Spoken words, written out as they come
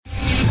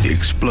The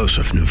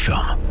explosive new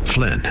film,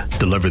 Flynn,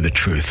 deliver the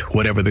truth,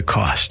 whatever the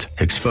cost,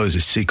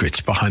 exposes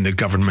secrets behind the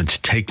government's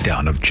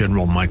takedown of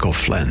General Michael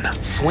Flynn.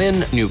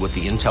 Flynn knew what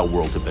the intel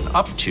world had been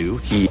up to.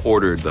 He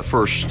ordered the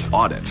first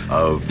audit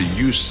of the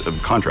use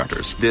of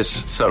contractors.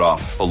 This set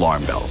off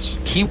alarm bells.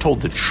 He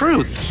told the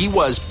truth. He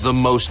was the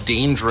most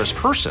dangerous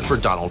person for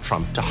Donald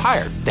Trump to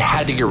hire. They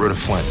had to get rid of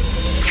Flynn.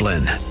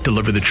 Flynn,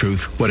 deliver the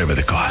truth, whatever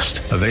the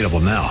cost. Available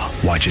now.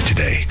 Watch it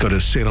today. Go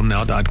to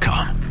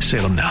salemnow.com.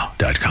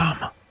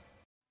 salemnow.com.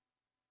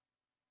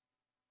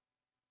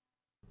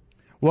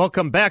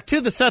 Welcome back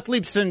to the Seth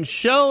Leibsohn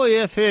Show.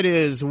 If it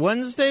is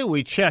Wednesday,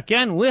 we check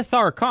in with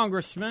our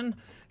Congressman,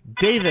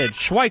 David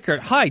Schweikert.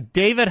 Hi,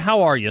 David.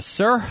 How are you,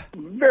 sir?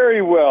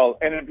 Very well.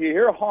 And if you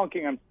hear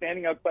honking, I'm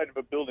standing outside of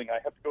a building. I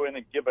have to go in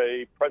and give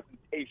a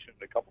presentation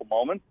in a couple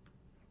moments.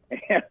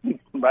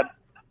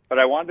 But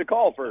I wanted to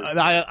call first.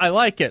 I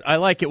like it. I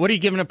like it. What are you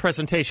giving a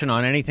presentation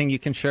on? Anything you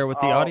can share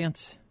with the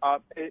audience?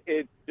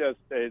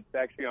 It's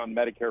actually on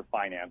Medicare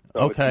finance.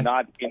 So Okay. It's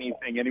not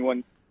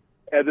anyone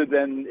other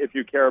than if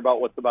you care about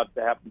what's about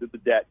to happen to the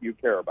debt you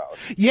care about.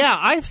 Yeah,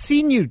 I've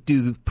seen you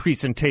do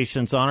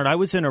presentations on it. I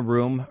was in a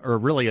room, or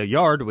really a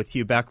yard, with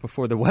you back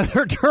before the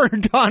weather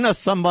turned on us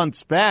some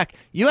months back.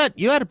 You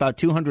had about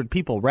 200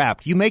 people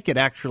wrapped. You make it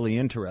actually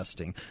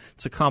interesting.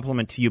 It's a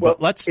compliment to you, Well,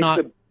 but let's not...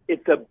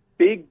 It's a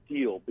big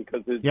deal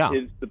because it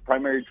is the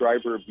primary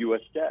driver of U.S.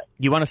 debt.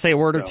 You want to say a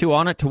word or two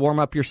on it to warm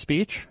up your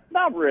speech?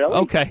 Not really.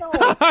 Okay.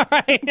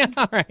 No.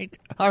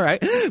 All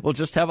right. We'll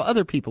just have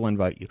other people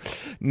invite you.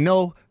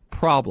 No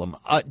problem.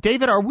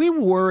 David, are we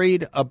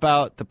worried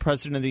about the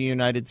President of the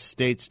United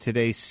States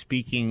today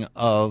speaking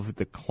of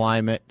the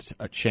climate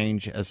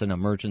change as an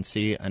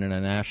emergency and a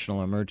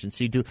national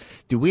emergency? Do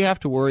we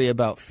have to worry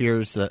about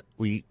fears that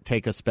we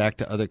take us back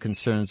to other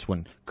concerns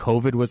when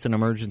COVID was an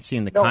emergency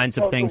and the kinds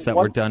of things that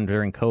were done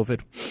during COVID?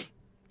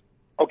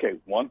 Okay,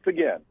 once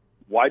again,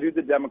 why do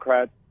the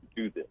Democrats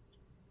do this?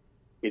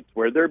 It's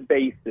where their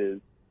base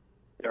is.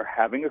 They're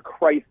having a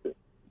crisis.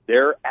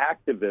 Their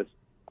activists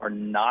are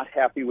not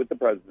happy with the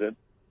president.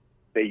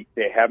 They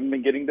haven't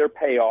been getting their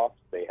payoffs.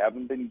 They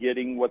haven't been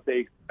getting what they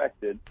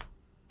expected.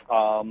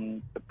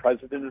 The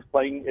president is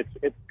playing,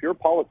 it's pure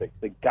politics.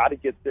 They got to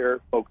get their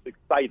folks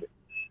excited.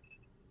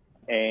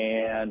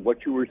 And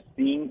what you were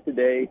seeing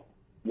today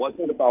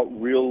wasn't about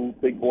real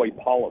big boy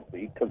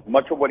policy, because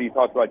much of what he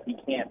talked about he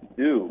can't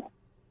do.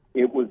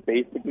 It was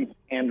basically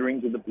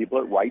pandering to the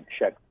people that write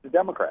checks to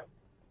Democrats.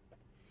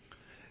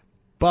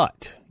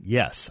 But,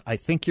 yes, I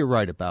think you're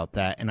right about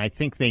that, and I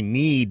think they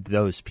need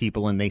those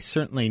people, and they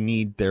certainly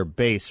need their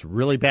base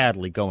really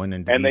badly going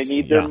into and these. They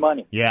need their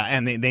money. Yeah,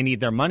 and they need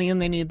their money, and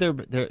they need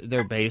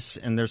their base,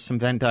 and there's some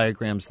Venn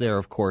diagrams there,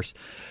 of course.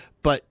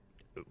 But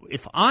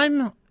if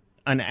I'm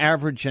an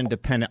average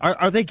independent,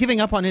 are they giving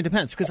up on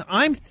independence? Because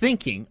I'm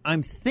thinking,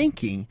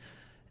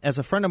 as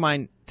a friend of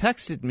mine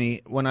texted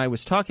me when I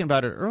was talking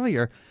about it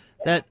earlier,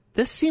 that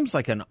this seems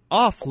like an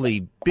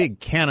awfully big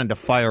cannon to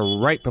fire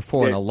right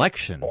before an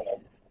election.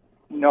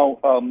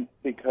 No,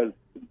 because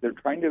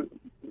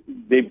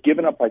they've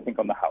given up, I think,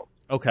 on the House.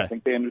 Okay. I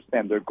think they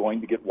understand they're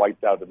going to get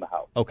wiped out in the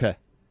House. Okay.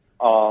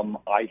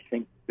 I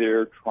think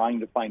they're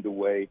trying to find a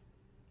way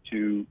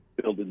to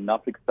build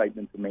enough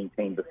excitement to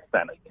maintain the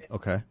Senate.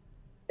 Okay.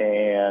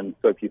 And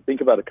so if you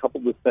think about a couple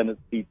of the Senate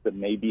seats that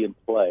may be in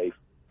play,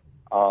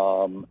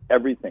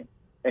 everything,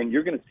 and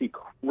you're going to see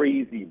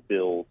crazy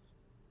bills,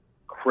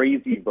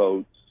 crazy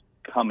votes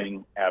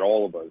coming at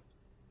all of us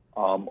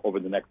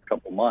over the next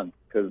couple months,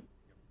 because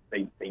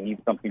they need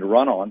something to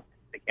run on.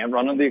 They can't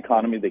run on the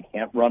economy. They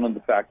can't run on the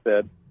fact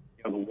that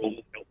the world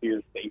is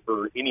healthier,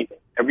 safer, anything.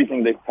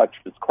 Everything they've touched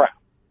is crap.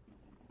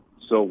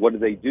 So what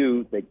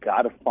do? They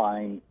got to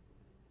find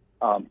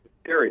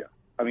hysteria.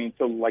 I mean,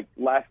 so like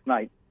last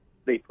night,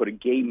 they put a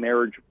gay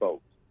marriage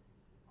vote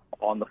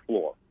on the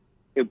floor.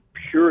 It's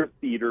pure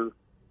theater.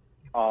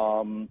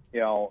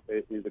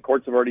 The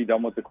courts have already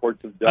done what the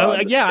courts have done.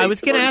 I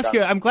was going to ask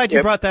you. I'm glad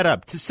you brought that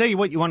up. To say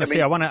what you want to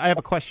say, I have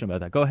a question about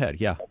that. Go ahead.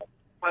 Yeah.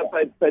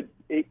 But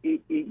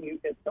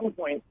at some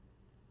point,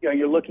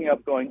 you're looking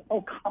up, going,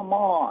 "Oh, come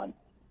on!"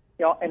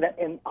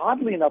 And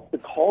oddly enough, the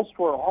calls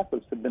for our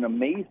office have been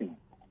amazing.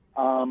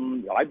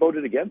 I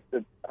voted against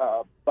it,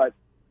 but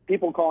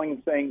people calling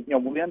and saying,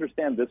 we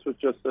understand this was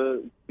just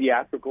a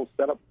theatrical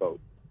setup vote.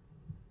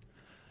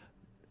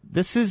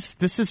 This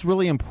is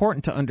really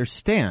important to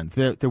understand.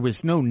 There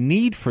was no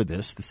need for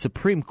this. The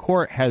Supreme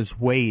Court has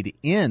weighed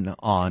in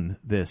on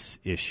this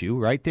issue,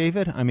 right,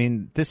 David? I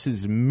mean, this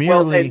is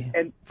merely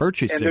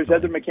virtue signaling. And there's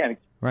other mechanics.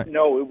 Right.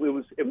 No,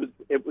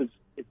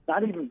 it's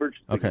not even virtue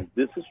signaling. Okay.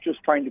 This is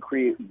just trying to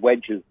create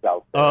wedges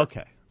out there.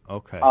 Okay.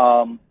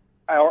 Our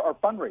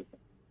fundraising.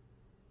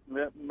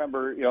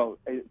 Remember,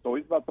 it's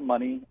always about the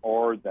money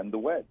or then the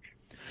wedge.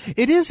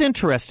 It is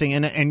interesting,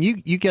 and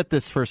you get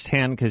this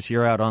firsthand because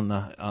you're out on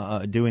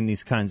the doing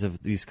these kinds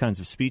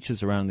of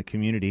speeches around the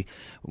community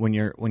when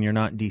you're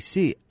not in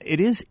D.C. It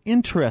is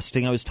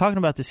interesting. I was talking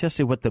about this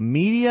yesterday. What the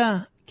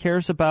media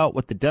cares about,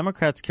 what the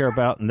Democrats care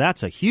about, and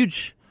that's a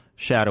huge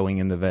shadowing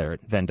in the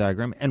Venn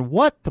diagram, and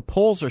what the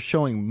polls are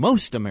showing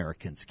most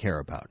Americans care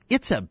about.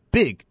 It's a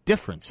big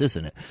difference,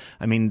 isn't it?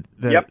 I mean,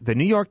 the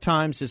New York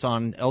Times is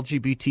on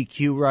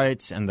LGBTQ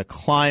rights and the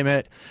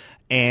climate,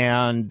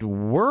 and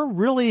we're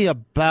really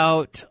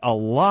about a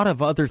lot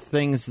of other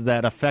things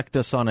that affect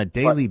us on a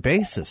daily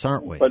basis,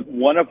 aren't we? But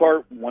one of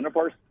our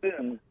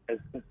sins as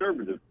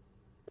conservatives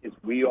is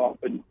we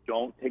often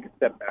don't take a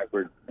step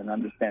backwards and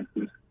understand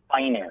who's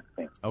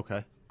financing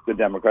the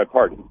Democrat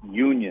Party.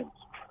 Unions,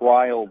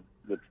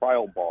 the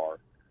trial bar,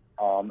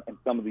 and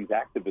some of these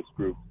activist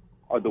groups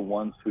are the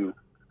ones who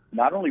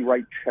not only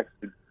write checks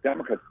to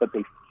Democrats, but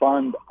they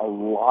fund a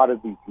lot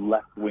of these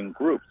left-wing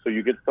groups. So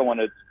you get someone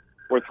that's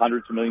worth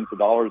hundreds of millions of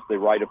dollars, they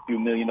write a few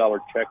 $1 million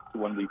checks to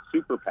one of these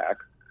super PACs,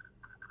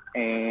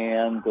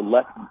 and the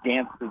left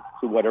dances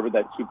to whatever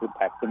that super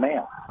PAC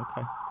demands.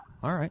 Okay.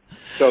 All right.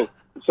 So,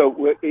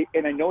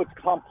 and I know it's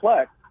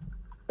complex,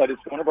 but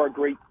it's one of our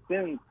great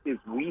sins is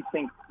we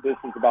think this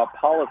is about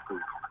policy.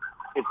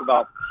 It's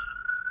about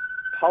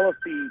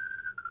policy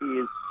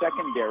is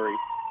secondary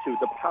to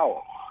the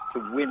power, to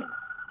winning.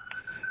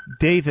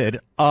 David,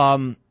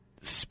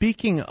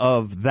 speaking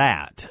of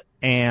that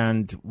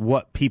and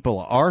what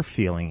people are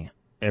feeling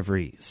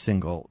every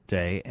single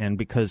day, and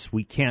because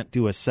we can't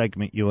do a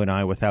segment, you and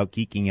I, without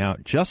geeking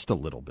out just a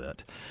little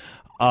bit,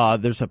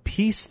 there's a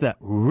piece that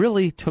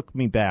really took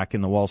me back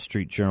in the Wall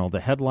Street Journal.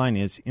 The headline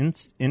is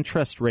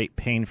Interest Rate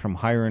Pain from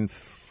Higher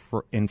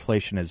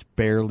Inflation Has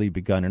Barely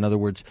Begun. In other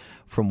words,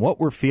 from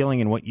what we're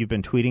feeling and what you've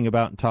been tweeting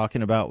about and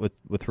talking about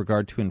with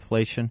regard to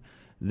inflation,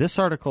 this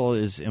article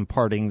is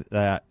imparting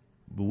that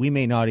we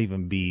may not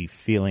even be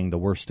feeling the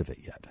worst of it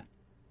yet.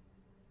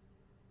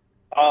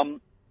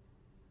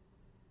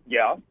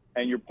 Yeah,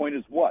 and your point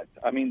is what?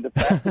 I mean, the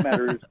fact of the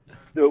matter is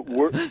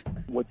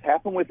what's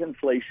happened with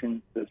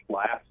inflation this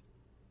last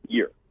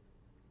year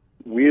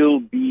will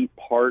be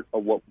part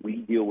of what we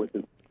deal with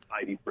as a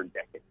society for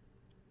decades.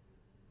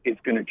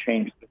 It's going to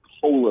change the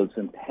COLAs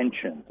and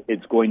pensions.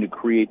 It's going to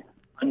create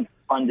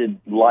unfunded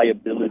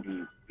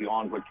liabilities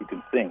beyond what you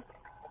can think.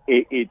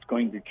 It's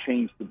going to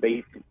change the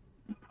basic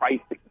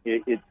pricing.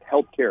 It's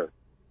healthcare.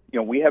 You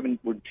know,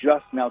 we're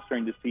just now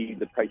starting to see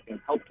the pricing of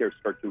healthcare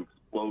start to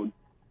explode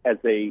as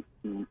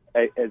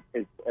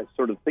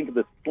sort of, think of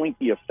the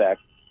Slinky effect.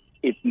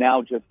 It's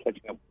now just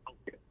catching up with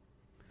healthcare.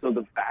 So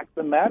the fact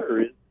of the matter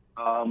is,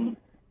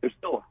 there's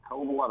still a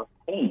hell of a lot of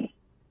pain.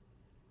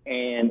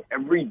 And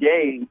every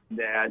day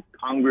that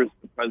Congress,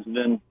 the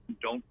president,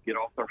 don't get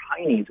off their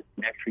high knees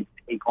and actually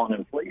take on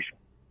inflation,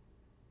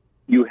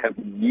 you have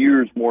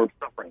years more of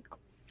suffering coming.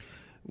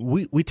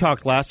 We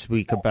talked last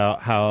week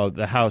about how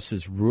the House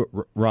is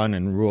run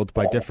and ruled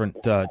by different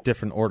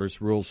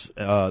rules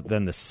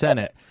than the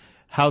Senate.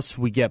 House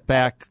we get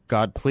back,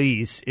 God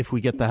please. If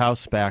we get the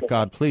House back,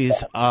 God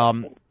please.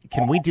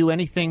 Can we do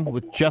anything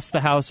with just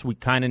the House? We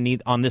kind of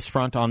need on this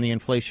front, on the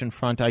inflation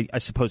front, I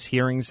suppose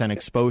hearings and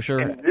exposure.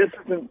 And this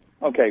isn't,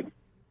 okay,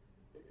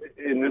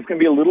 and this is going to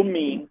be a little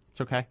mean. It's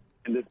okay.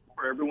 And this is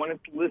for everyone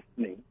that's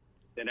listening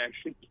that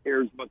actually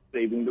cares about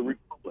saving the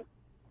republic.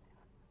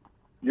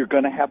 You're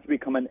going to have to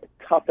become a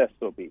tough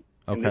SOB. Okay.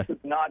 And this is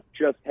not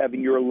just having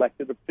your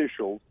elected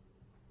officials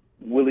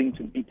willing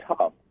to be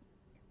tough.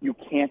 You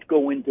can't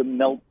go into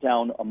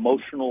meltdown,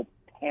 emotional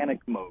panic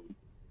mode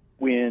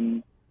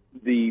when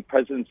the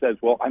president says,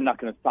 well, I'm not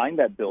going to sign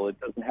that bill. It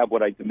doesn't have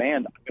what I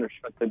demand. I'm going to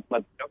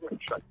let the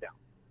government shut down.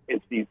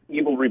 It's these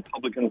evil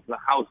Republicans in the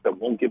House that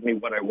won't give me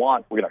what I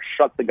want. We're going to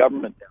shut the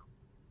government down.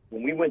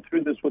 When we went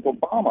through this with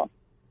Obama,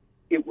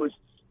 it was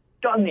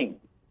stunning.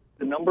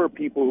 The number of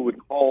people who would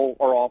call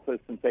our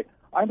office and say,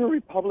 I'm a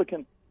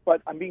Republican,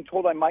 but I'm being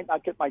told I might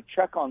not get my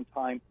check on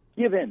time.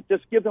 Give in.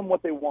 Just give them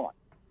what they want.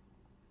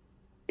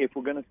 If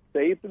we're going to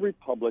save the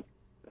republic,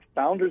 the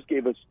founders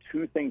gave us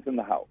two things in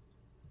the House,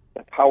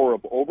 the power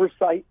of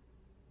oversight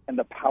and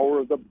the power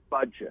of the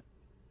budget.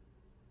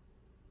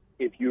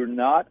 If you're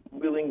not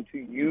willing to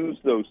use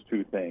those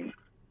two things,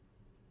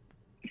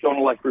 don't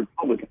elect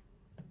Republicans.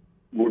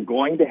 We're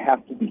going to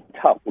have to be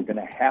tough. We're going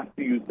to have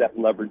to use that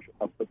leverage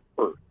of the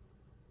purse.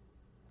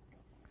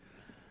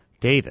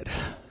 David,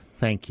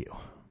 thank you.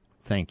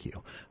 Thank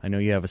you. I know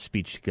you have a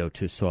speech to go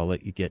to, so I'll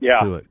let you get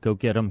to it. Go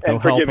get them. Go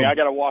help them. Forgive me, I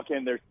got to walk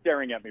in. They're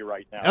staring at me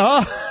right now.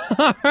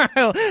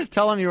 Oh,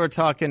 tell them you were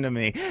talking to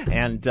me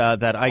and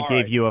that I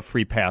gave you a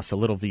free pass, a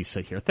little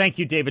visa here. Thank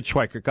you, David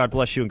Schweikert. God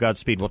bless you and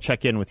Godspeed. We'll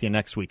check in with you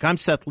next week. I'm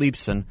Seth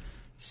Leibson,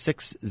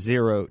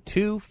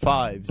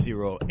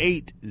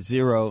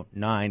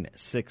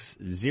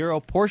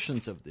 602-508-0960.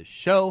 Portions of the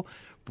show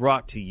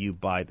brought to you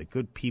by the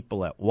good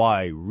people at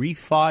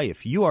YRefy.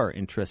 If you are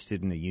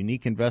interested in a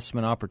unique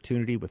investment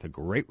opportunity with a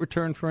great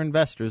return for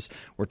investors,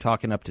 we're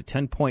talking up to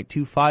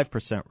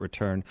 10.25%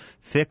 return,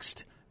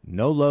 fixed,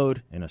 no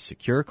load, in a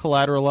secure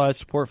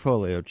collateralized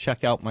portfolio.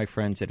 Check out my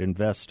friends at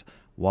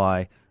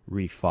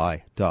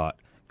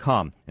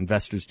InvestYRefy.com.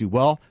 Investors do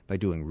well by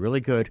doing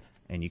really good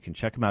and you can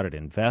check them out at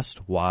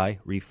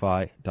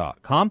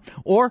investyrefy.com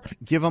or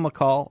give them a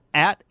call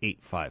at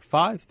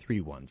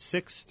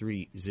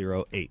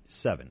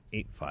 855-316-3087.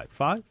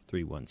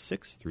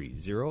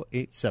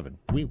 855-316-3087.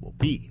 We will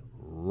be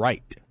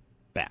right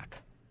back.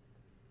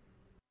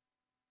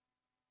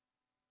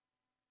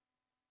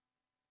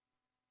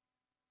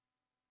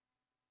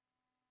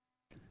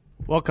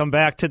 Welcome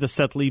back to the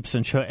Seth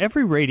Leibsohn Show.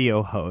 Every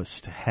radio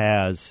host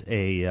has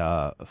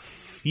a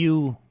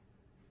few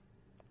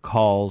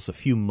calls, a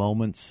few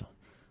moments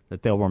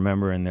that they'll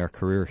remember in their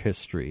career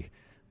history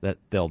that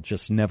they'll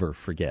just never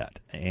forget.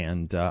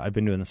 And I've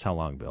been doing this how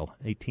long, Bill?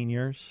 18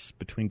 years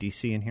between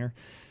D.C. and here?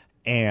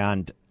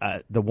 And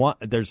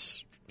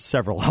there's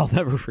several I'll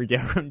never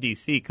forget from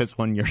D.C. because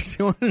when you're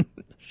doing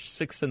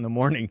 6 in the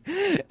morning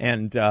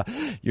and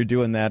you're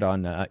doing that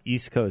on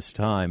East Coast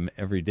time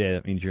every day,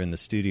 that means you're in the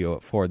studio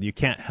at 4. You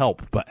can't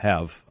help but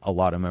have a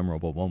lot of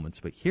memorable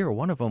moments. But here,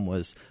 one of them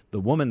was the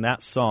woman,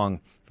 that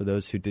song, for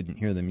those who didn't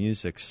hear the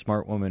music,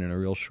 Smart Woman in a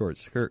Real Short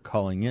Skirt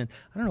calling in.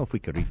 I don't know if we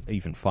could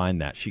even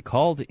find that. She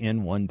called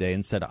in one day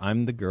and said,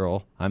 I'm the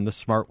girl, I'm the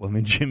smart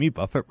woman Jimmy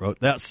Buffett wrote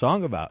that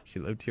song about. She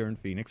lived here in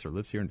Phoenix, or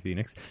lives here in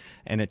Phoenix,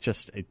 and it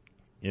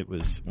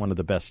was one of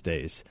the best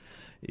days.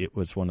 It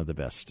was one of the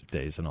best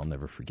days, and I'll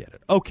never forget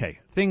it. Okay,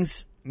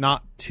 things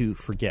not to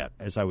forget,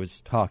 as I was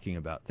talking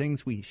about.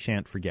 Things we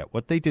shan't forget.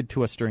 What they did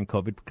to us during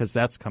COVID, because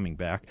that's coming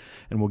back,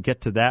 and we'll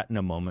get to that in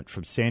a moment,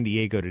 from San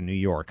Diego to New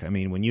York. I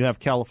mean, when you have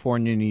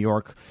California, New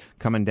York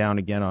coming down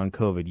again on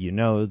COVID, you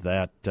know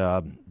that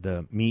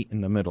the meat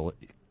in the middle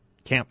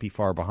can't be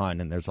far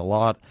behind, and there's a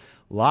lot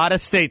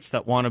of states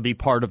that want to be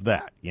part of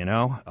that, you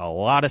know? A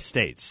lot of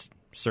states.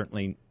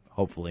 Certainly,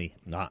 hopefully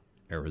not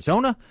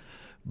Arizona,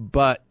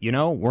 but, you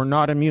know, we're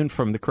not immune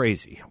from the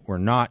crazy. We're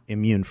not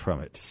immune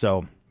from it.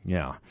 So,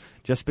 yeah,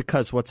 just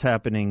because what's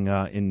happening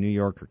in New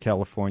York or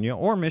California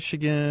or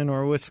Michigan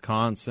or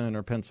Wisconsin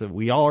or Pennsylvania,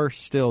 we are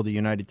still the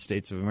United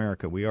States of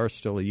America. We are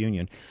still a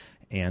union,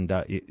 and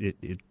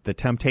the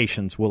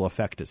temptations will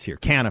affect us here,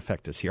 can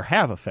affect us here,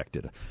 have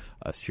affected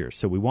us here.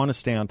 So we want to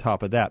stay on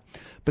top of that.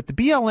 But the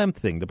BLM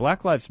thing, the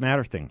Black Lives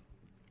Matter thing,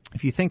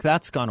 if you think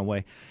that's gone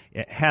away,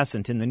 it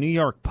hasn't. In the New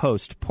York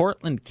Post,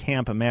 Portland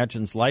camp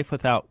imagines life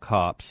without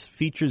cops,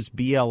 features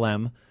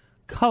BLM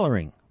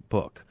coloring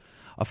book.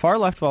 A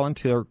far-left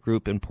volunteer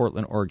group in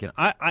Portland, Oregon.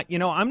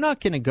 I'm not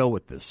going to go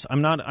with this.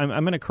 I'm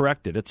going to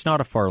correct it. It's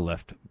not a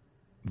far-left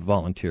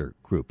volunteer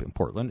group in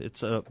Portland.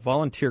 It's a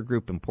volunteer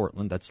group in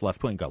Portland that's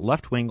left-wing. Got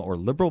left-wing or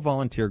liberal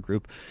volunteer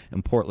group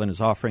in Portland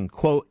is offering,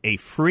 quote, a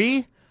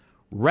free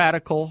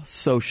radical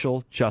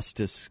social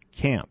justice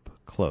camp,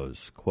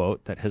 close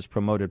quote, that has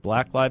promoted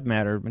Black Lives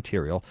Matter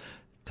material,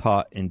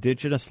 taught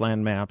indigenous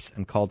land maps,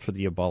 and called for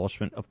the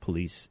abolishment of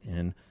police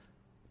in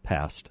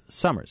past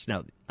summers.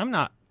 Now, I'm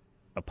not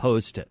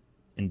opposed to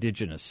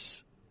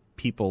indigenous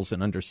peoples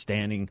and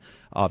understanding,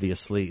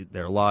 obviously,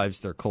 their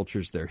lives, their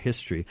cultures, their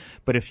history.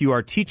 But if you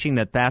are teaching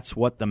that that's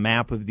what the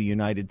map of the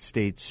United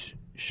States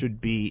should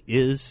be,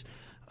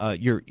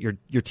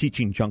 you're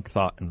teaching junk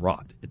thought and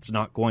rot. It's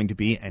not going to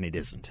be, and it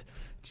isn't.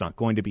 It's not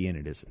going to be, and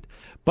it isn't.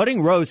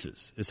 Budding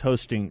Roses is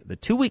hosting the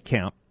 2-week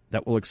camp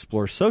that will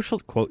explore social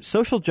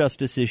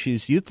justice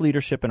issues, youth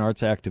leadership, and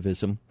arts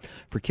activism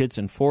for kids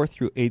in 4th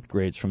through 8th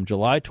grades from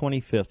July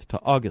 25th to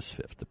August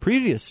 5th. The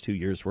previous 2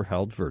 years were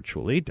held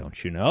virtually,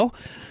 don't you know,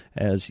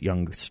 as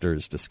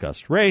youngsters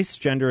discussed race,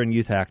 gender, and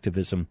youth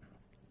activism,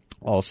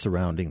 all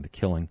surrounding the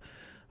killing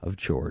of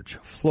George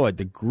Floyd.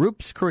 The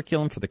group's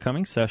curriculum for the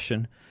coming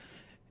session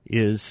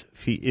is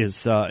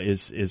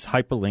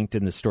hyperlinked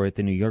in the story at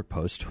the New York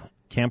Post.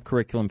 Camp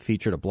curriculum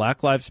featured a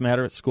Black Lives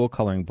Matter at School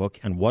coloring book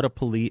and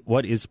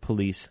what is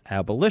police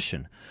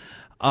abolition.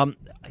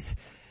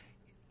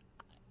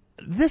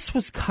 This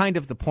was kind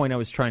of the point I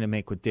was trying to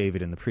make with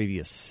David in the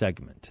previous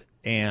segment,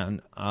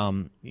 and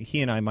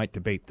he and I might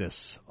debate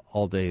this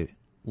all day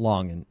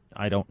long, and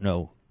I don't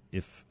know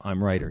if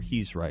I'm right or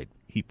he's right.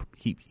 He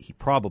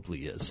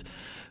probably is,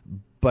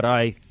 but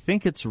I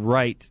think it's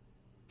right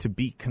to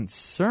be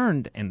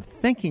concerned and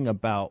thinking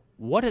about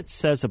what it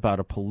says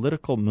about a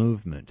political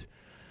movement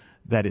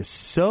that is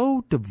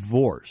so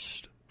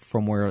divorced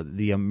from where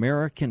the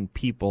American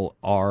people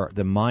are,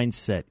 the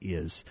mindset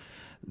is,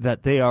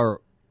 that they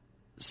are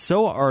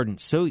so ardent,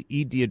 so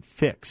idiot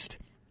fixed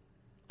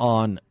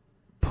on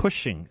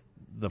pushing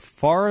the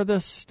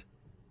farthest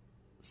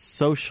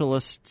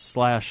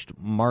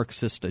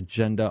socialist/Marxist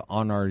agenda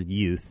on our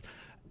youth,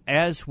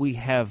 as we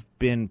have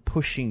been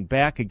pushing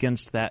back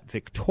against that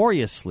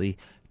victoriously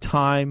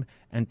time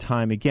and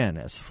time again,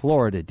 as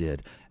Florida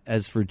did,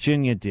 as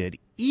Virginia did,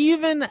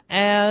 even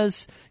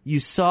as you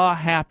saw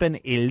happen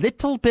a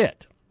little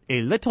bit,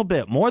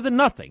 more than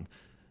nothing,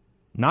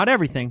 not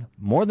everything,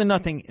 more than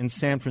nothing in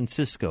San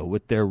Francisco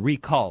with their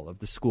recall of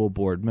the school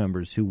board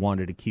members who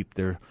wanted to keep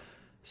their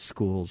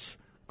schools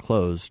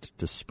closed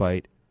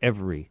despite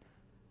every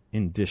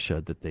indicia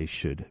that they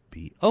should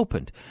be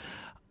opened.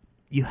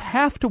 You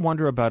have to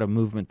wonder about a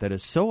movement that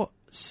is so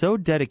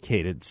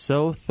dedicated,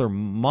 so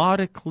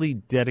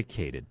thermotically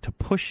dedicated to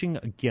pushing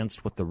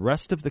against what the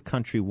rest of the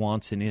country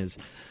wants and is,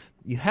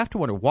 You have to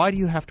wonder. Why do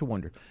you have to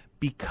wonder?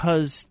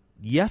 Because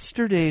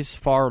yesterday's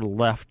far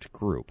left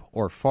group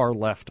or far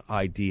left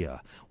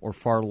idea or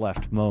far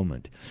left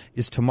moment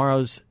is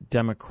tomorrow's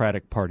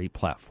Democratic Party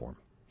platform.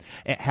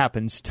 It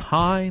happens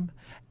time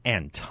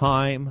and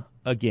time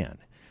again.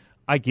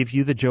 I give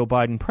you the Joe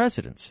Biden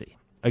presidency.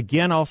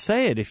 Again, I'll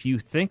say it. If you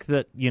think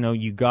that,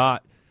 you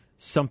got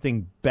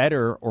something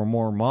better or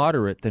more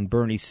moderate than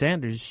Bernie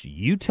Sanders,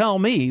 you tell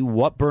me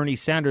what Bernie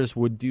Sanders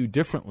would do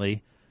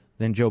differently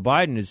than Joe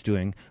Biden is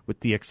doing,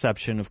 with the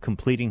exception of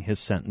completing his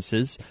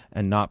sentences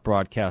and not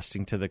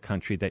broadcasting to the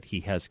country that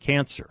he has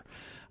cancer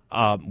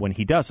when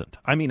he doesn't.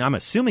 I mean, I'm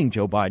assuming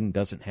Joe Biden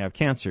doesn't have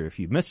cancer. If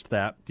you missed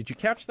that, did you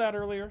catch that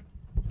earlier?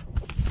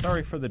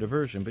 Sorry for the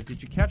diversion, but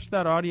did you catch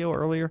that audio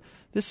earlier?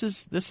 This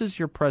is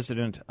your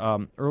president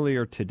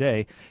earlier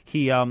today.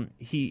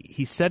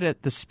 He said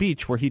at the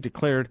speech where he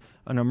declared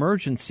an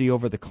emergency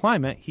over the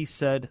climate, he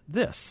said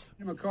this.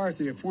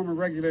 McCarthy, a former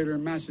regulator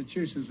in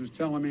Massachusetts, was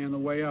telling me on the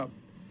way up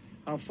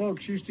how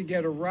folks used to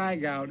get a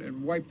rag out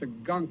and wipe the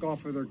gunk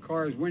off of their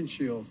car's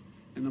windshields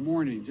in the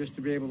morning just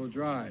to be able to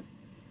drive.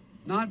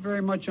 Not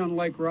very much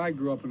unlike where I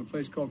grew up in a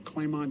place called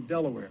Claymont,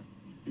 Delaware.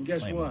 And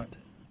guess what?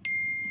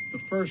 The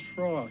first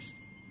frost,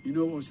 you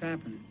know what was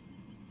happening?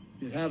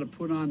 You had to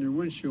put on your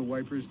windshield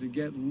wipers to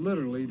get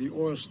literally the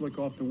oil slick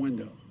off the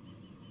window.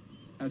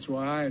 That's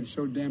why I and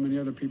so damn many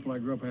other people I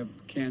grew up have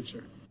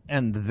cancer.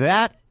 And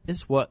that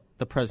is what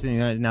the president of the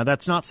United. Now,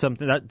 that's not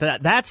something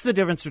that's the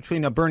difference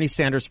between a Bernie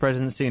Sanders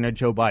presidency and a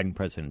Joe Biden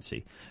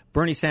presidency.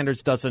 Bernie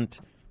Sanders doesn't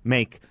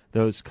make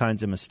those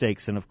kinds of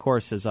mistakes. And of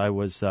course, as I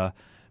was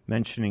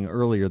mentioning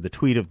earlier, the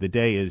tweet of the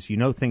day is,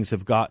 things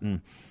have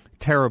gotten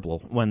terrible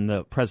when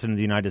the president of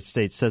the United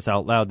States says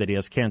out loud that he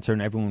has cancer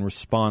and everyone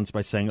responds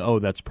by saying, oh,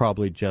 that's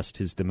probably just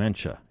his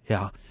dementia.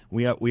 Yeah,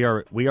 we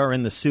are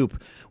in the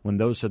soup when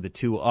those are the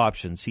two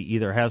options. He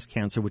either has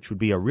cancer, which would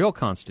be a real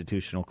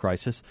constitutional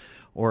crisis,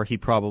 or he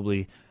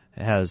probably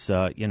has,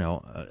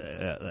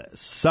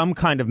 some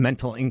kind of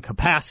mental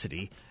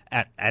incapacity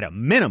at a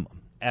minimum,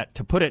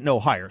 to put it no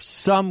higher,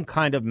 some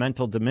kind of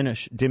mental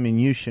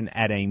diminution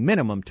at a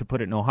minimum, to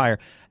put it no higher.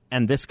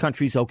 And this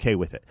country's okay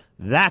with it.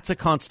 That's a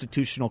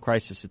constitutional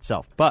crisis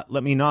itself. But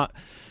let me not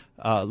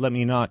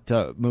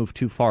move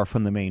too far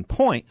from the main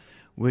point,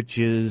 which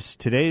is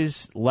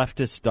today's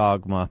leftist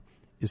dogma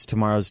is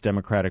tomorrow's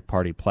Democratic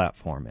Party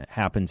platform. It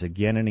happens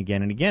again and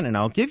again and again. And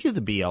I'll give you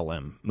the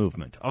BLM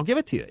movement. I'll give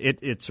it to you.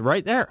 It's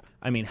right there.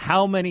 I mean,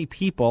 how many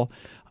people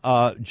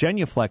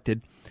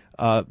genuflected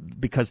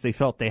because they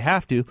felt they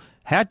had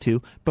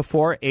to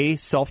before a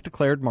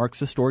self-declared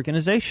Marxist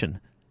organization?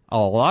 A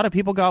lot of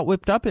people got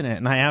whipped up in it,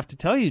 and I have to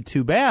tell you,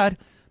 too bad.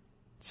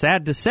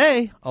 Sad to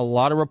say, a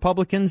lot of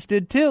Republicans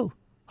did too.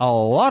 A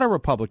lot of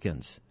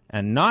Republicans,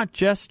 and not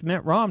just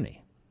Mitt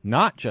Romney.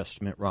 Not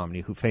just Mitt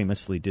Romney, who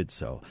famously did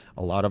so.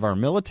 A lot of our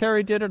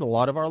military did it. A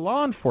lot of our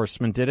law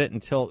enforcement did it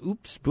until,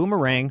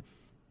 boomerang,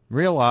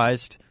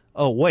 realized,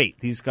 oh, wait,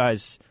 these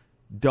guys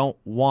don't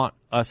want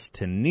us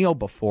to kneel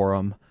before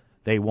them.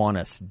 They want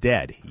us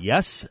dead.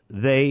 Yes,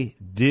 they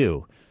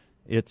do.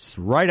 It's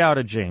right out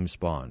of James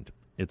Bond.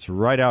 It's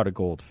right out of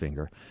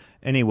Goldfinger.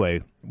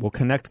 Anyway, we'll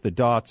connect the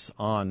dots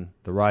on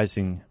the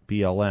rising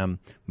BLM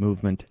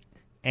movement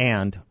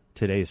and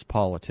today's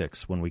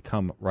politics when we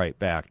come right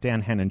back.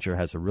 Dan Henninger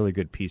has a really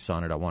good piece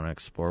on it I want to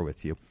explore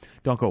with you.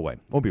 Don't go away.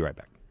 We'll be right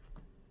back.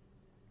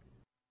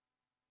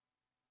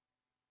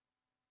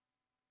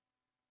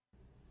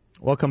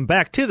 Welcome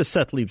back to the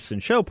Seth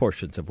Leibsohn Show,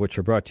 portions of which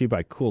are brought to you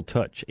by Cool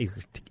Touch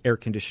Air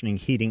Conditioning,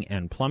 Heating,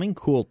 and Plumbing,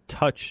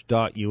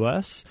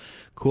 cooltouch.us,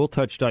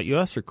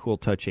 cooltouch.us, or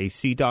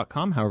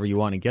cooltouchac.com, however you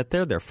want to get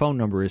there. Their phone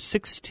number is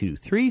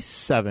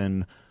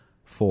 623-748-4942,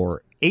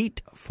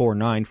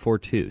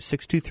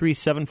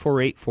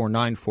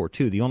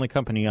 623-748-4942. The only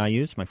company I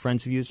use, my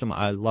friends have used them,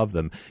 I love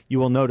them. You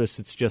will notice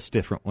it's just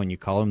different when you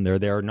call them. They're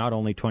there not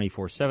only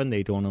 24/7,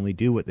 they don't only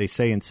do what they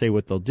say and say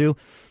what they'll do,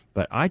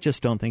 but I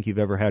just don't think you've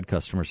ever had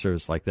customer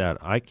service like that.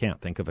 I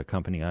can't think of a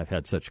company I've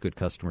had such good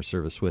customer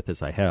service with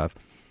as I have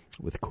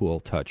with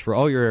Cool Touch. For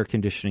all your air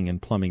conditioning and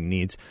plumbing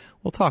needs,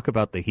 we'll talk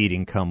about the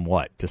heating come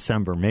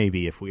December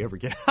maybe, if we ever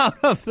get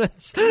out of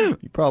this. You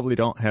probably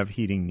don't have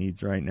heating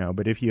needs right now,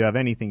 but if you have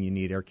anything you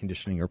need air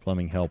conditioning or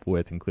plumbing help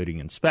with, including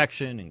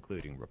inspection,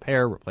 including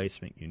repair,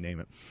 replacement, you name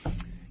it,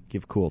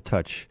 give Cool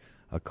Touch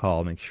a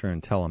call. Make sure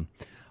and tell them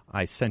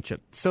I sent you.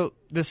 So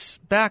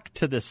back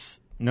to this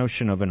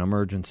notion of an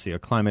emergency, a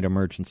climate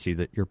emergency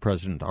that our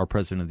president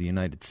of the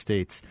United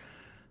States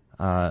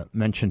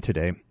mentioned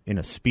today in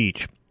a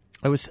speech.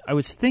 I was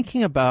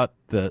thinking about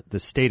the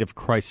state of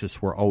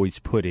crisis we're always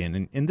put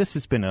in, and this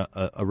has been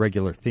a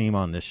regular theme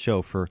on this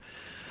show for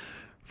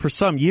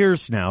some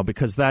years now,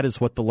 because that is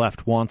what the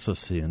left wants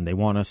us in. They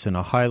want us in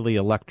a highly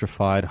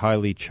electrified,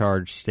 highly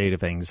charged state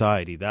of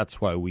anxiety.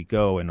 That's why we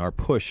go and are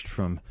pushed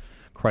from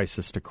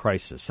crisis to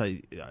crisis.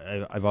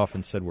 I've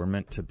often said we're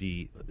meant to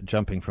be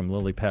jumping from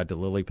lily pad to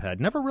lily pad,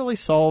 never really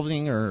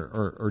solving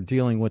or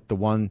dealing with the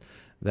one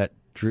that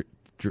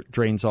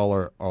drains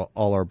all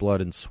our blood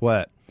and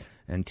sweat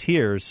and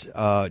tears,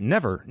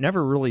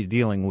 never really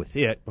dealing with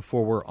it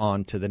before we're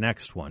on to the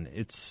next one.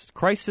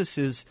 Crisis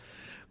is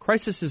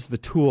the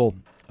tool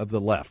of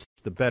the left.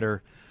 The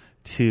better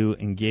to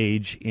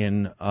engage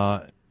in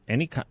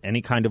any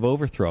kind of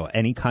overthrow,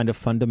 any kind of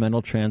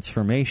fundamental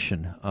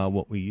transformation,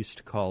 what we used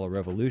to call a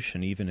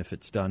revolution, even if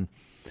it's done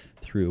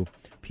through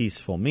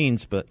peaceful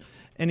means. But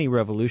any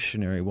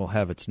revolutionary will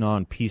have its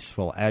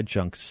non-peaceful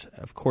adjuncts.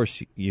 Of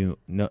course, you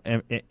know,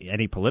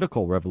 any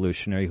political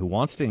revolutionary who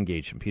wants to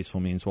engage in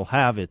peaceful means will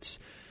have its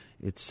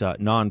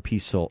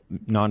non-peaceful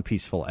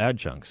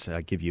adjuncts.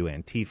 I give you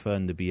Antifa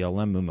and the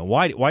BLM movement.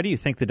 Why do you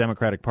think the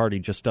Democratic Party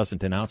just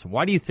doesn't denounce them?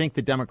 Why do you think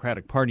the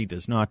Democratic Party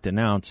does not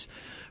denounce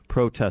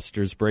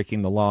protesters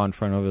breaking the law in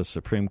front of a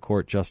Supreme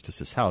Court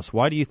justice's house?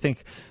 Why do you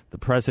think the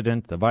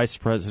president, the vice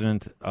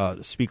president,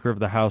 the Speaker of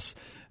the House,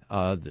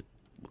 the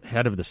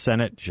head of the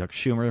Senate, Chuck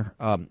Schumer,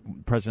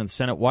 president of the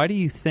Senate, why do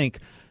you think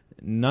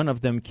none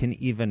of them can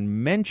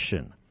even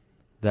mention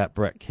that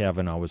Brett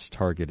Kavanaugh was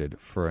targeted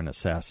for an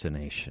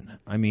assassination?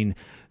 I mean,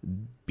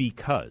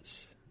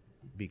 because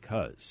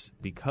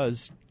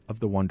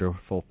of the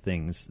wonderful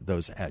things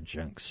those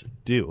adjuncts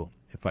do,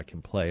 if I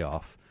can play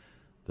off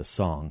the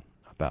song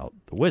about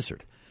the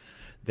wizard.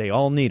 They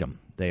all need them.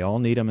 They all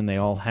need them, and they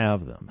all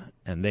have them.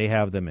 And they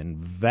have them in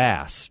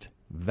vast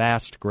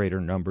greater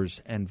numbers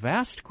and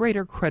vast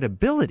greater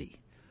credibility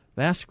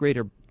than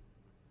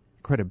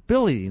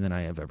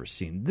I have ever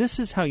seen. This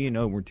is how you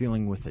know we're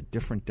dealing with a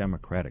different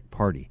Democratic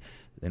Party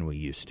than we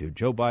used to.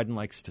 Joe Biden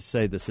likes to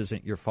say this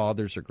isn't your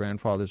father's or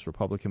grandfather's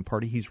Republican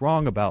Party. He's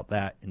wrong about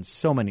that in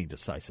so many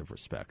decisive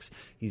respects.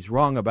 He's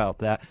wrong about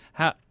that.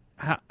 How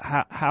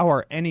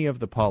are any of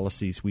the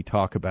policies we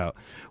talk about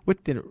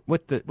with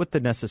the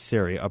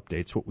necessary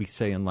updates, what we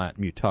say in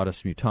Latin,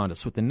 mutatis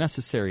mutandis, with the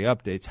necessary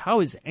updates, how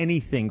is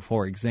anything,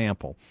 for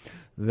example,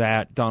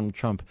 that Donald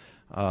Trump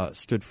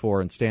stood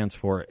for and stands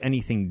for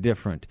anything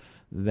different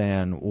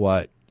than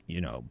what, you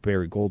know,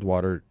 Barry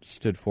Goldwater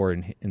stood for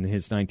in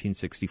his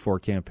 1964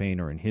 campaign,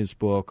 or in his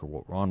book, or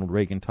what Ronald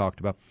Reagan talked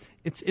about?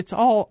 It's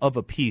all of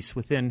a piece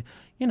within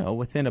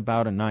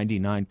about a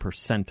 99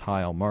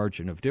 percentile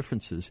margin of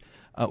differences,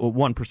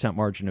 1%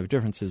 margin of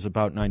differences,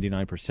 about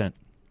 99%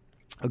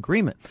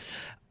 agreement.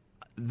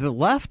 The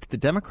left, the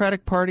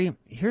Democratic Party,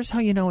 here's how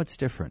you know it's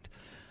different.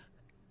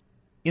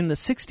 In the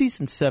 60s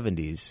and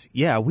 70s,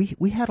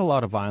 we had a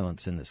lot of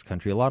violence in this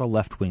country, a lot of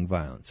left-wing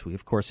violence. We,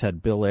 of course,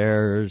 had Bill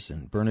Ayers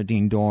and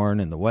Bernardine Dorn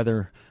and the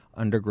Weather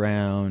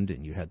Underground,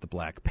 and you had the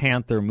Black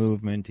Panther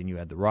movement, and you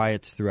had the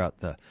riots throughout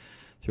the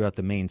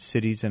main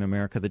cities in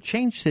America. The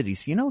change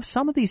cities, you know,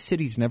 some of these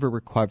cities never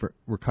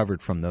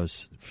recovered from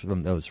those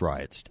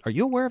riots. Are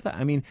you aware of that?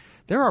 I mean,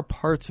 there are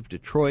parts of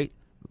Detroit,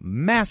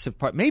 massive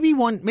part, maybe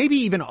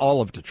even all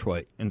of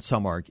Detroit in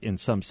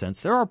some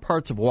sense. There are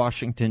parts of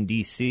Washington,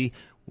 D.C.,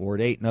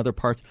 Ward 8 and other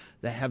parts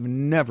that have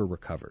never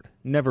recovered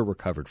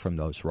from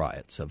those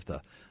riots of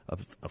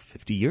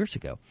 50 years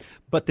ago.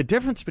 But the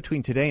difference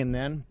between today and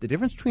then, the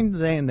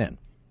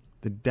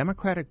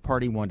Democratic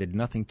Party wanted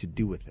nothing to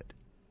do with it.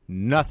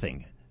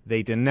 Nothing.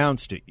 They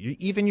denounced it.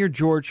 Even your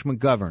George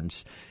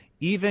McGoverns,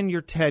 even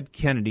your Ted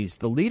Kennedys,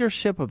 the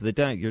leadership of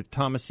your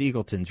Thomas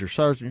Eagletons, your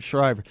Sargent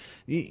Shriver.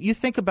 You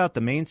think about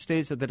the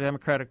mainstays of the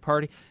Democratic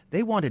Party,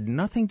 they wanted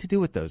nothing to do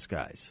with those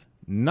guys.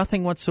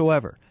 Nothing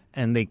whatsoever.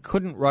 And they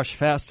couldn't rush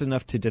fast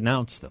enough to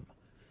denounce them.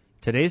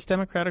 Today's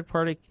Democratic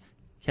Party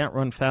can't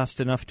run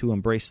fast enough to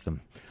embrace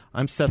them.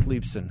 I'm Seth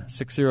Leibsohn,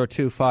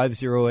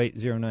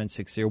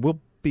 602-508-0960. We'll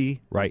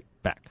be right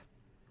back.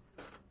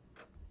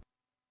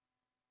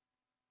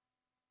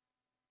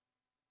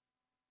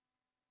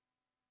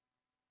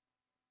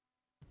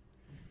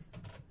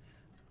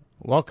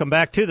 Welcome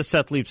back to the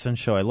Seth Leibsohn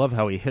Show. I love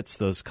how he hits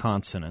those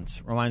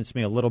consonants. Reminds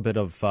me a little bit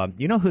of,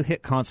 you know who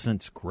hit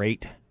consonants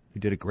great? Who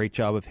did a great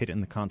job of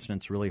hitting the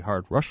consonants really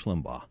hard? Rush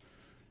Limbaugh.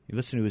 You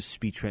listen to his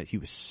speech, he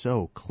was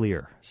so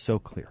clear, so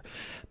clear.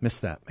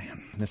 Miss that,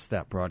 man. Miss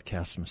that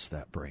broadcast, miss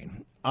that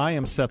brain. I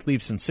am Seth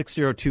Leibsohn,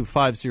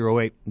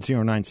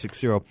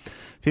 602-508-0960.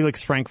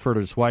 Felix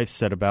Frankfurter's wife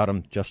said about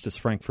him, Justice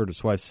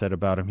Frankfurter's wife said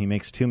about him, he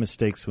makes two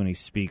mistakes when he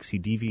speaks. He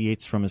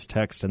deviates from his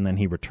text and then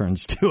he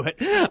returns to it.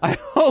 I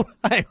hope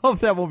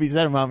that will be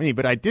said about me,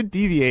 but I did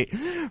deviate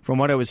from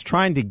what I was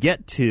trying to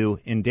get to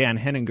in Dan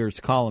Henninger's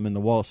column in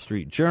the Wall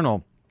Street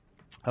Journal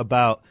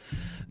about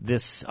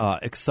this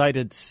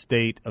excited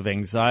state of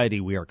anxiety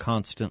we are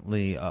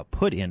constantly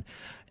put in.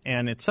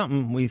 And it's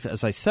something we've,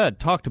 as I said,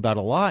 talked about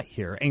a lot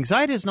here.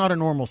 Anxiety is not a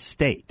normal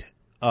state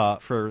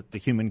for the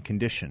human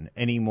condition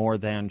any more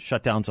than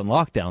shutdowns and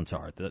lockdowns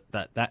are.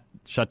 That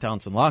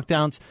shutdowns and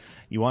lockdowns,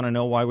 you want to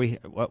know why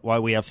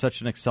we have such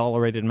an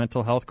accelerated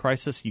mental health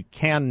crisis? You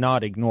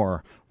cannot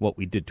ignore what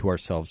we did to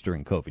ourselves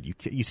during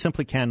COVID. You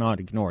simply cannot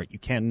ignore it. You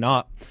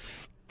cannot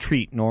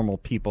treat normal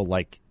people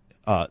like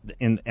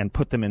and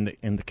put them in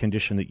the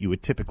condition that you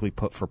would typically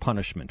put for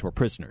punishment or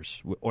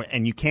prisoners,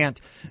 and you can't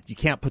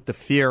put the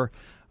fear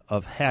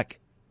of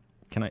heck.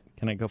 Can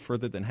I go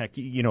further than heck?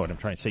 You know what I'm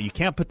trying to say. You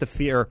can't put the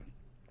fear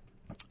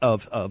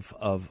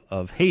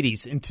of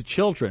Hades into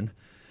children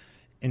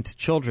into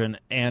children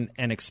and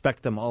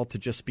expect them all to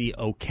just be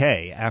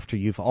okay after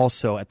you've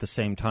also at the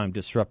same time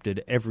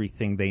disrupted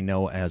everything they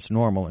know as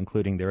normal,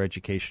 including their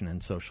education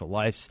and social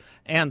lives,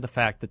 and the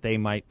fact that they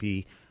might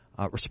be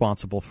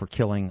responsible for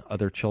killing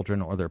other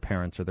children or their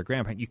parents or their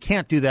grandparents. You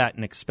can't do that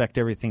and expect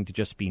everything to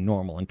just be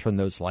normal and turn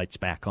those lights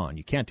back on.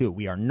 You can't do it.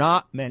 We are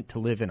not meant to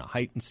live in a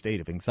heightened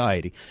state of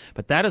anxiety,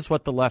 but that is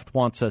what the left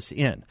wants us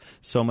in.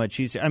 So much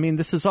easier. I mean,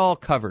 this is all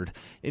covered.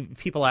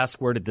 People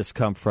ask, where did this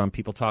come from?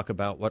 People talk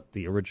about what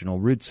the original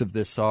roots of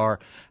this are.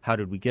 How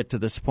did we get to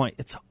this point?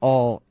 It's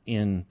all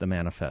in the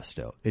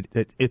manifesto.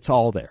 It's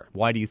all there.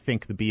 Why do you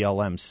think the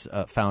BLM's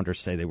founders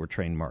say they were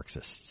trained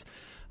Marxists?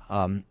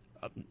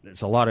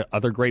 There's a lot of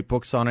other great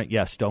books on it.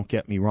 Yes, don't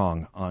get me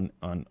wrong on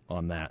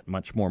that.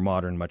 Much more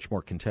modern, much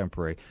more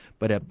contemporary.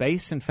 But at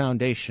base and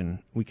foundation,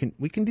 we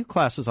can do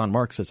classes on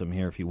Marxism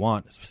here if you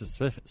want,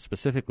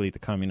 specifically the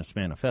Communist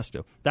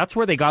Manifesto. That's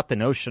where they got the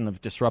notion of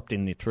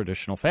disrupting the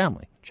traditional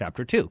family.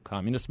 Chapter 2,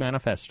 Communist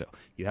Manifesto.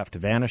 You have to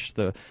vanish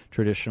the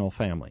traditional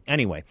family.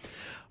 Anyway,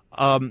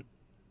 the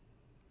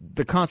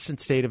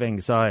constant state of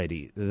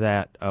anxiety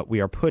that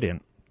we are put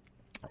in.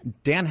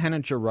 Dan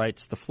Henninger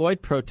writes, the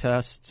Floyd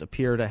protests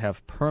appear to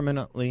have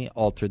permanently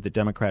altered the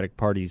Democratic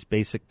Party's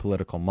basic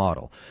political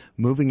model,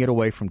 moving it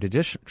away from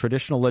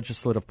traditional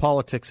legislative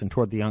politics and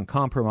toward the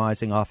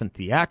uncompromising, often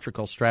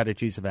theatrical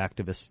strategies of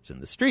activists in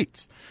the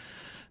streets.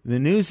 The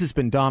news has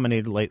been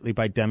dominated lately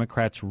by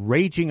Democrats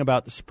raging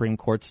about the Supreme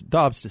Court's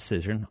Dobbs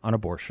decision on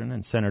abortion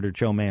and Senator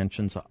Joe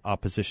Manchin's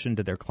opposition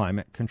to their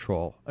climate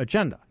control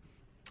agenda.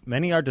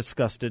 Many are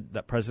disgusted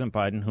that President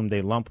Biden, whom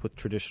they lump with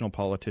traditional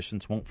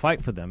politicians, won't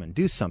fight for them and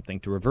do something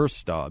to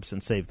reverse Dobbs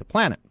and save the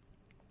planet.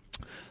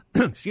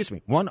 Excuse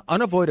me. One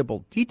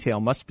unavoidable detail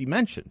must be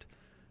mentioned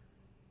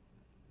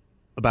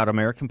about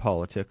American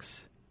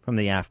politics from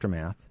the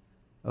aftermath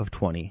of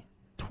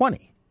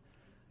 2020.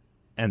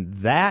 And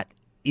that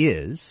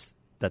is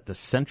that the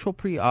central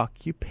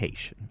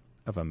preoccupation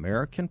of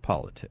American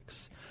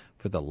politics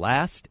for the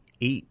last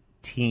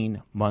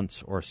 18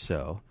 months or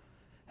so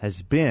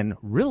has been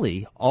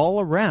really all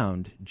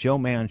around Joe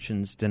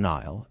Manchin's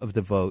denial of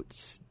the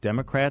votes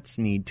Democrats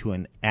need to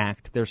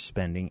enact their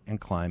spending and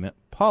climate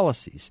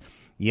policies.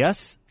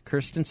 Yes,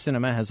 Kyrsten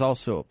Sinema has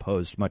also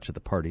opposed much of the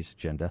party's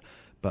agenda,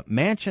 but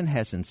Manchin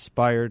has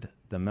inspired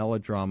the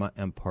melodrama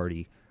and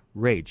party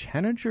rage.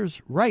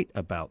 Henninger's right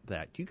about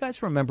that. Do you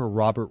guys remember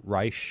Robert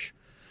Reich?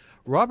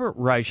 Robert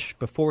Reich,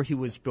 before he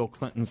was Bill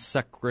Clinton's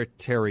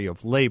Secretary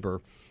of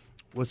Labor,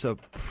 was a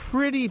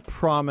pretty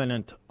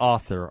prominent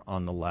author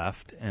on the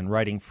left and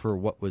writing for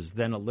what was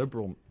then a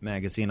liberal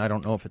magazine. I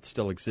don't know if it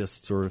still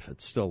exists or if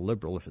it's still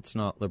liberal. If it's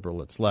not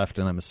liberal, it's left,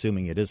 and I'm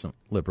assuming it isn't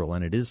liberal,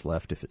 and it is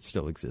left if it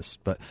still exists.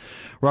 But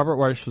Robert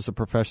Reich was a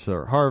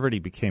professor at Harvard. He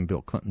became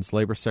Bill Clinton's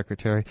labor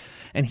secretary,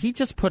 and he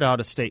just put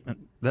out a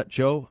statement that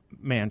Joe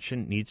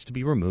Manchin needs to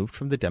be removed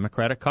from the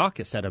Democratic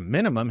caucus. At a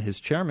minimum, his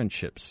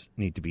chairmanships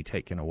need to be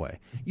taken away.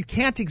 You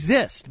can't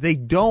exist. They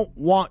don't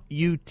want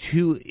you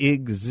to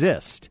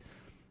exist.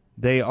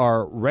 They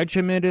are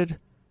regimented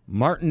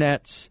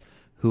martinets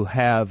who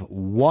have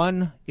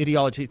one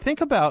ideology.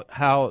 Think about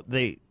how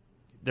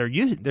there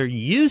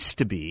used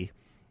to be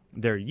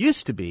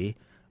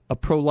a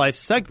pro-life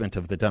segment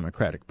of the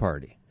Democratic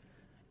Party.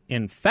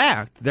 In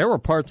fact, there were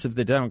parts of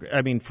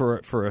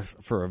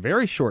for a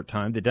very short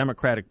time, the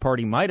Democratic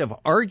Party might have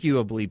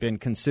arguably been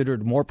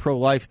considered more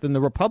pro-life than the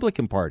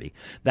Republican Party.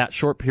 That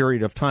short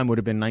period of time would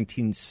have been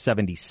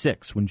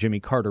 1976 when Jimmy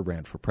Carter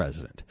ran for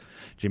president.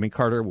 Jimmy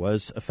Carter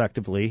was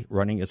effectively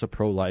running as a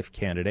pro-life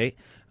candidate,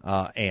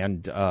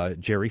 and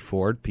Jerry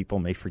Ford, people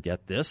may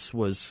forget this,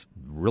 was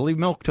really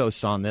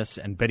milquetoast on this,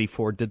 and Betty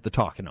Ford did the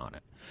talking on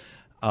it.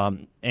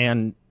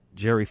 And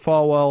Jerry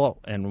Falwell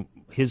and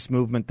his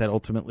movement that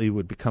ultimately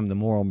would become the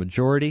moral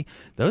majority,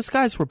 those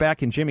guys were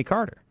back in Jimmy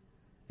Carter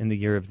in the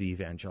year of the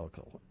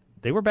evangelical.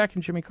 They were back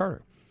in Jimmy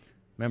Carter.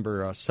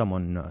 Remember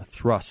someone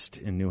thrust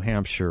in New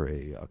Hampshire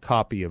a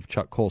copy of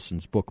Chuck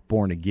Colson's book,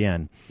 Born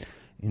Again,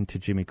 into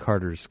Jimmy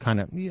Carter's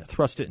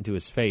thrust it into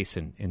his face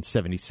in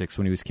 76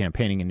 when he was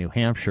campaigning in New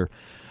Hampshire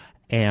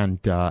and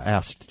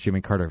asked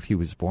Jimmy Carter if he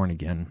was born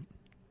again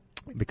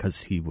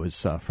because he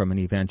was from an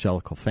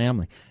evangelical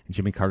family. And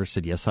Jimmy Carter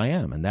said, yes, I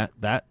am. And that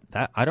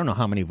I don't know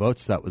how many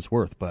votes that was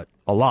worth, but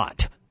a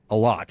lot.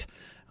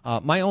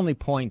 My only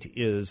point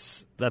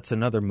is that's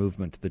another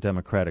movement the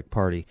Democratic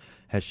Party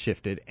has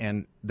shifted,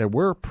 and there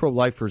were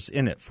pro-lifers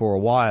in it for a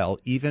while.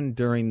 Even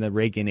during the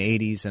Reagan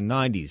 80s and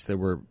 90s, there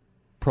were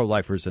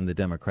pro-lifers in the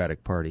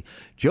Democratic Party.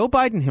 Joe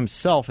Biden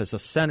himself, as a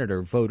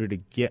senator,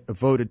 voted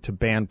to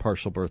ban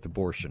partial birth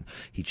abortion.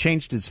 He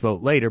changed his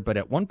vote later, but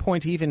at one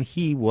point even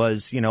he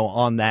was,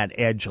 on that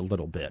edge a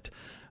little bit.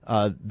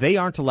 They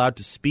aren't allowed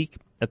to speak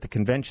at the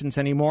conventions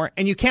anymore,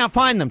 and you can't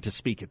find them to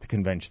speak at the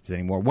conventions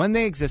anymore. When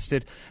they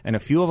existed, and a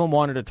few of them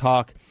wanted to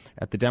talk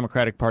at the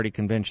Democratic Party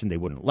convention, they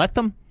wouldn't let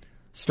them,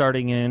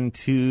 starting in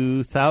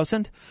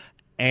 2000.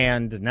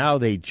 And now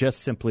they just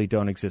simply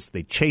don't exist.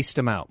 They chased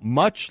them out,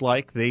 much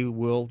like they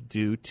will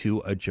do to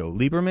a Joe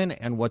Lieberman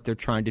and what they're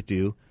trying to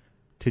do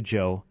to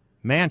Joe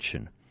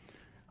Manchin.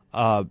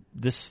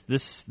 This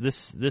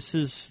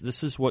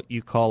is what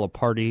you call a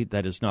party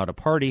that is not a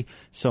party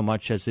so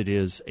much as it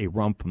is a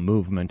rump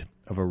movement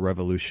of a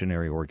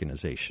revolutionary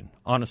organization.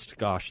 Honest to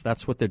gosh,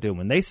 that's what they're doing.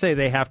 When they say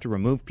they have to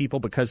remove people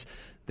because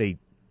they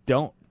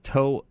don't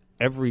toe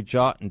every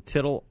jot and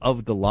tittle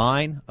of the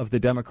line of the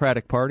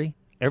Democratic Party,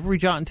 every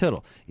jot and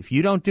tittle, if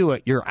you don't do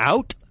it, you're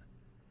out.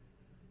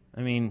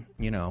 I mean,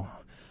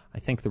 I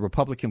think the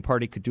Republican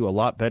Party could do a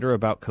lot better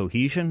about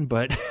cohesion,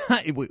 but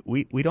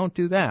we don't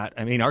do that.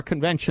 I mean, our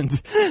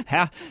conventions,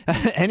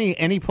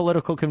 any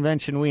political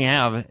convention we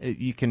have,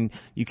 you can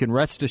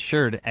rest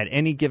assured at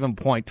any given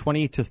point,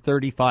 20 to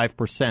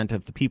 35%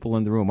 of the people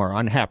in the room are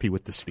unhappy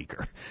with the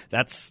speaker.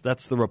 That's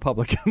the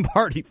Republican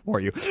Party for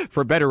you,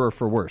 for better or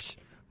for worse.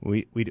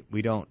 We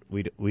don't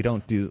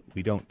do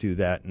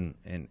that,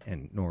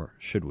 and nor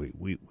should we.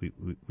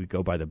 We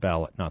go by the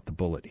ballot, not the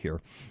bullet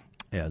here,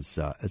 as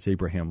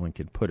Abraham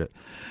Lincoln put it.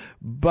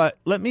 But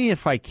let me,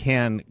 if I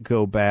can,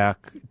 go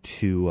back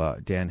to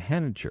Dan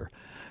Henninger.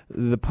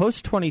 The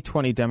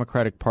post-2020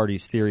 Democratic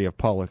Party's theory of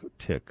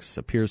politics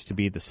appears to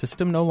be the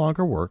system no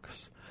longer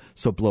works,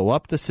 so blow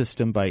up the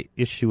system by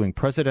issuing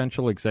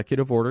presidential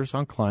executive orders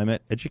on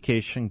climate,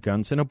 education,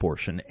 guns, and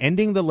abortion,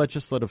 ending the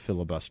legislative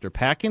filibuster,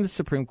 packing the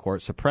Supreme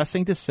Court,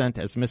 suppressing dissent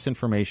as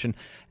misinformation,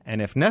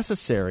 and, if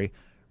necessary,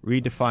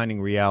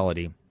 redefining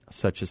reality,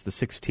 such as the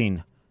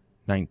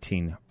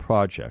 1619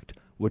 Project,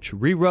 which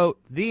rewrote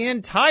the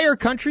entire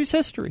country's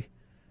history.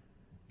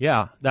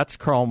 Yeah, that's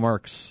Karl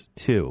Marx,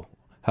 too.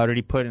 How did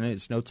he put in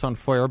his notes on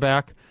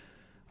Feuerbach?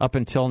 Up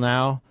until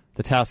now,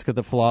 the task of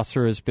the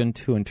philosopher has been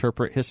to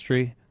interpret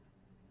history.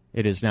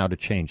 It is now to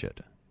change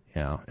it.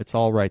 Yeah, it's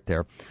all right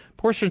there.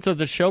 Portions of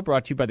the show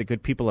brought to you by the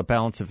good people at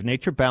Balance of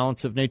Nature,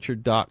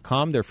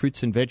 balanceofnature.com. Their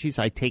fruits and veggies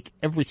I take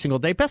every single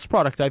day. Best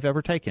product I've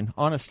ever taken.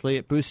 Honestly,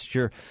 it boosts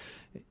your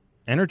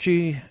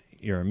energy,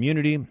 your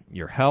immunity,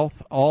 your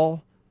health,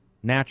 all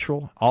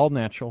natural,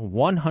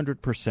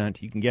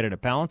 100%. You can get it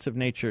at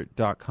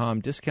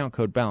balanceofnature.com, discount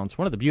code BALANCE.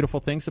 One of the beautiful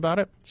things about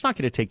it, it's not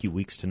going to take you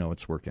weeks to know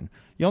it's working.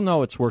 You'll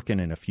know it's working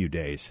in a few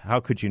days. How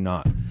could you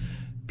not?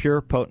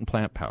 Pure, potent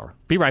plant power.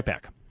 Be right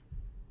back.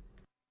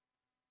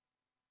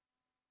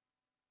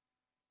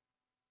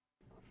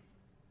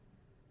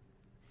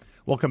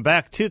 Welcome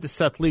back to the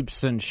Seth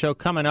Leibsohn Show.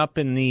 Coming up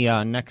in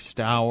the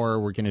next hour,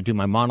 we're going to do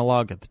my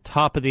monologue at the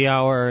top of the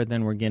hour.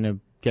 Then we're going to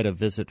get a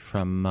visit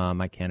from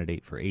my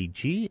candidate for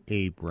AG,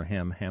 Abe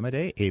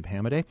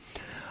Hamadeh.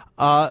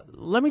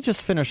 Let me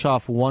just finish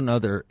off one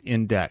other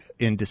index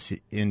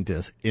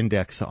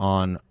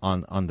on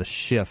the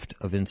shift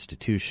of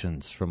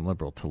institutions from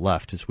liberal to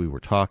left as we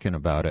were talking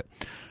about it.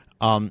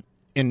 In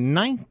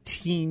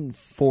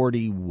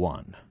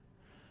 1941,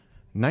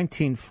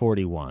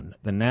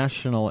 the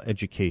National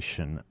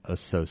Education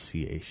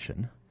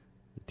Association,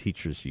 the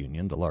teachers'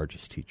 union, the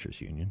largest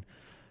teachers' union,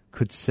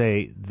 could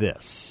say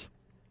this,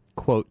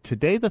 quote,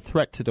 "Today the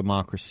threat to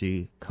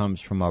democracy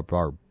comes from a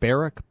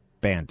barbaric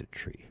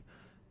banditry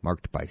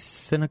marked by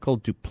cynical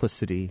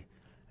duplicity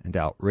and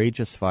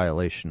outrageous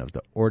violation of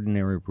the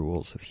ordinary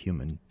rules of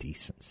human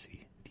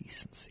decency."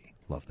 Decency.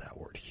 Love that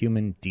word.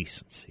 Human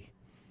decency.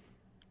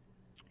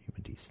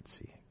 Human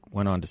decency.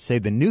 Went on to say,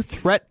 "The new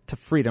threat to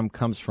freedom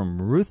comes from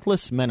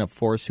ruthless men of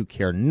force who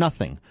care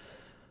nothing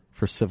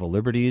for civil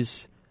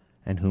liberties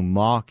and who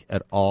mock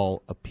at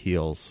all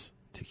appeals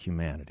to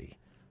humanity."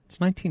 It's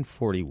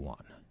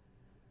 1941.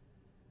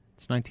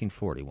 It's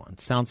 1941.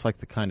 Sounds like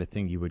the kind of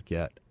thing you would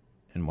get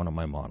in one of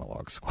my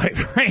monologues, quite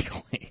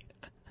frankly.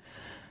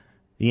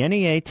 The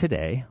NEA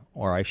today,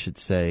 or I should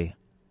say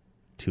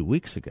 2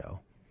 weeks ago,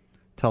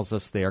 tells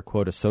us they are,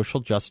 quote, "a social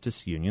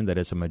justice union that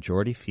is a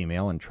majority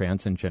female and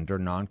trans and gender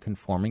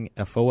nonconforming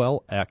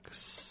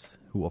FOLX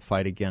who will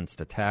fight against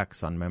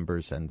attacks on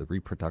members and the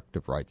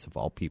reproductive rights of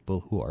all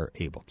people who are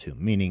able to,"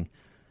 meaning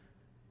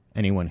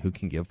anyone who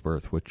can give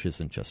birth, which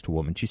isn't just a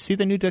woman. Do you see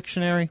the new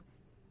dictionary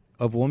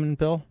of woman,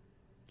 Bill?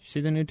 Do you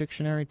see the new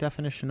dictionary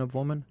definition of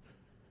woman?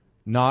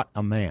 Not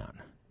a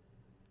man.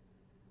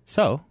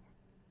 So,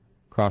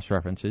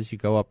 cross-references, you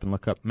go up and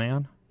look up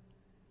man,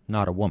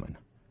 not a woman.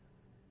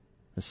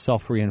 The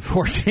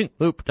self-reinforcing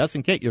loop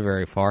doesn't get you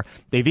very far.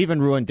 They've even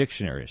ruined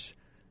dictionaries.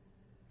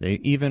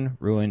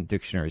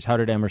 How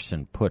did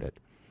Emerson put it?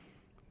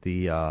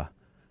 The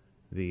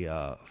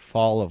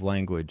fall of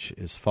language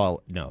is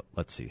fall. No,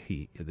 let's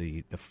see.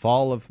 The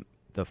fall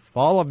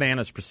of man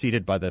is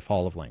preceded by the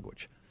fall of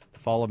language. The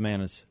fall of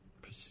man is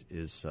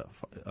preceded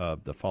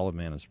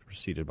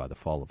by the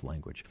fall of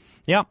language.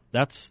 Yeah,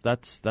 that's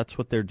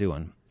what they're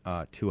doing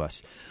to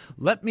us.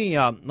 Let me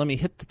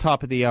hit the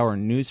top of the hour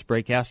news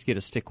break. Ask you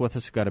to stick with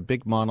us. We've got a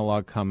big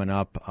monologue coming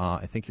up.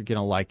 I think you're going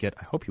to like it.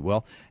 I hope you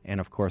will.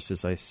 And of course,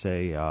 as I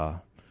say,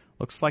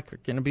 looks like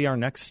going to be our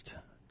next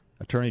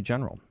Attorney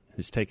General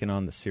who's taken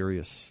on the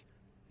serious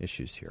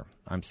issues here.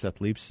 I'm Seth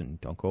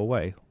Leibsohn. Don't go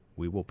away.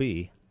 We will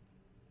be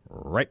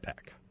right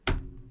back.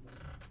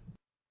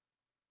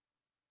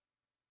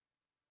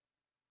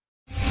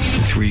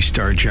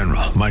 3-star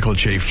general Michael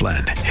J.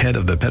 Flynn, head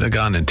of the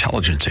Pentagon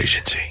Intelligence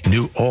Agency,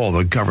 knew all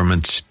the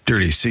government's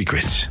dirty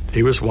secrets.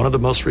 He was one of the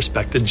most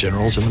respected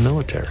generals in the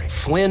military.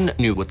 Flynn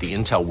knew what the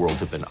intel world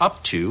had been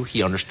up to.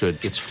 He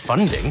understood its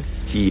funding.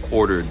 He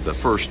ordered the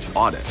first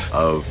audit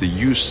of the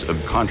use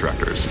of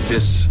contractors.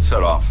 This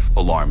set off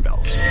alarm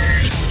bells.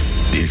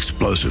 The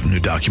explosive new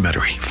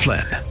documentary,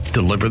 Flynn,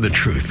 Deliver the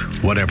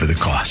Truth, Whatever the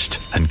Cost,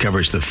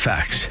 uncovers the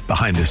facts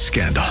behind this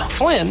scandal.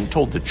 Flynn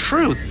told the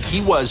truth.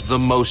 He was the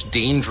most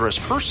dangerous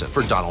person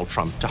for Donald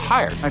Trump to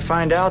hire. I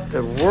find out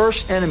the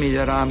worst enemy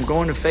that I'm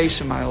going to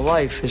face in my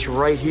life is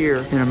right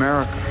here in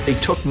America. They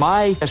took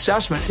my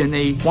assessment and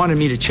they wanted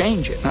me to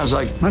change it. And I was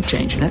like, I'm not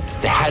changing it.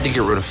 They had to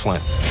get rid of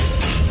Flynn.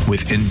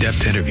 With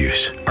in-depth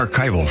interviews,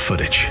 archival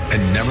footage,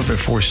 and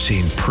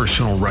never-before-seen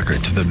personal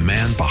records of the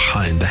man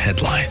behind the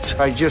headlines.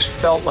 I just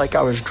felt like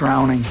I was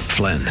drowning.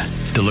 Flynn,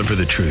 Deliver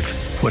the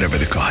Truth, Whatever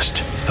the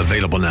Cost.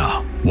 Available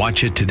now.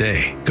 Watch it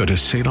today. Go to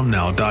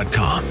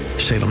salemnow.com.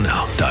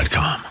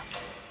 salemnow.com.